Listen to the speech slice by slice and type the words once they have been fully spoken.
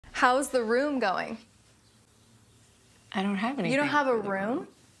How's the room going? I don't have anything. You don't have a room?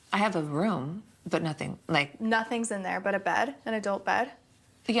 I have a room, but nothing, like... Nothing's in there but a bed, an adult bed?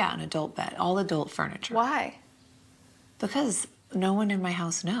 Yeah, an adult bed, all adult furniture. Why? Because no one in my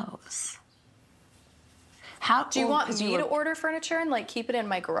house knows. How do you want me to order furniture and like keep it in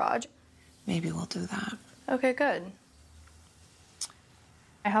my garage? Maybe we'll do that. Okay, good.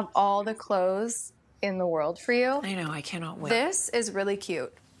 I have all the clothes in the world for you. I know, I cannot wait. This is really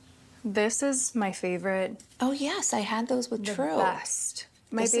cute. This is my favorite. Oh yes, I had those with True. Best.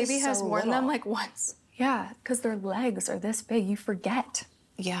 My baby has worn them like once. Yeah, because their legs are this big, you forget.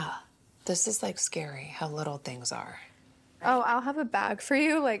 Yeah, this is like scary how little things are. Oh, I'll have a bag for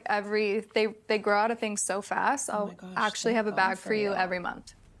you. Like they grow out of things so fast. I'll actually have a bag for you every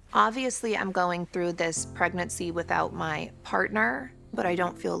month. Obviously, I'm going through this pregnancy without my partner, but I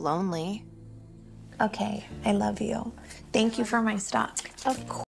don't feel lonely. Okay, I love you. Thank you for my stuff. Of course.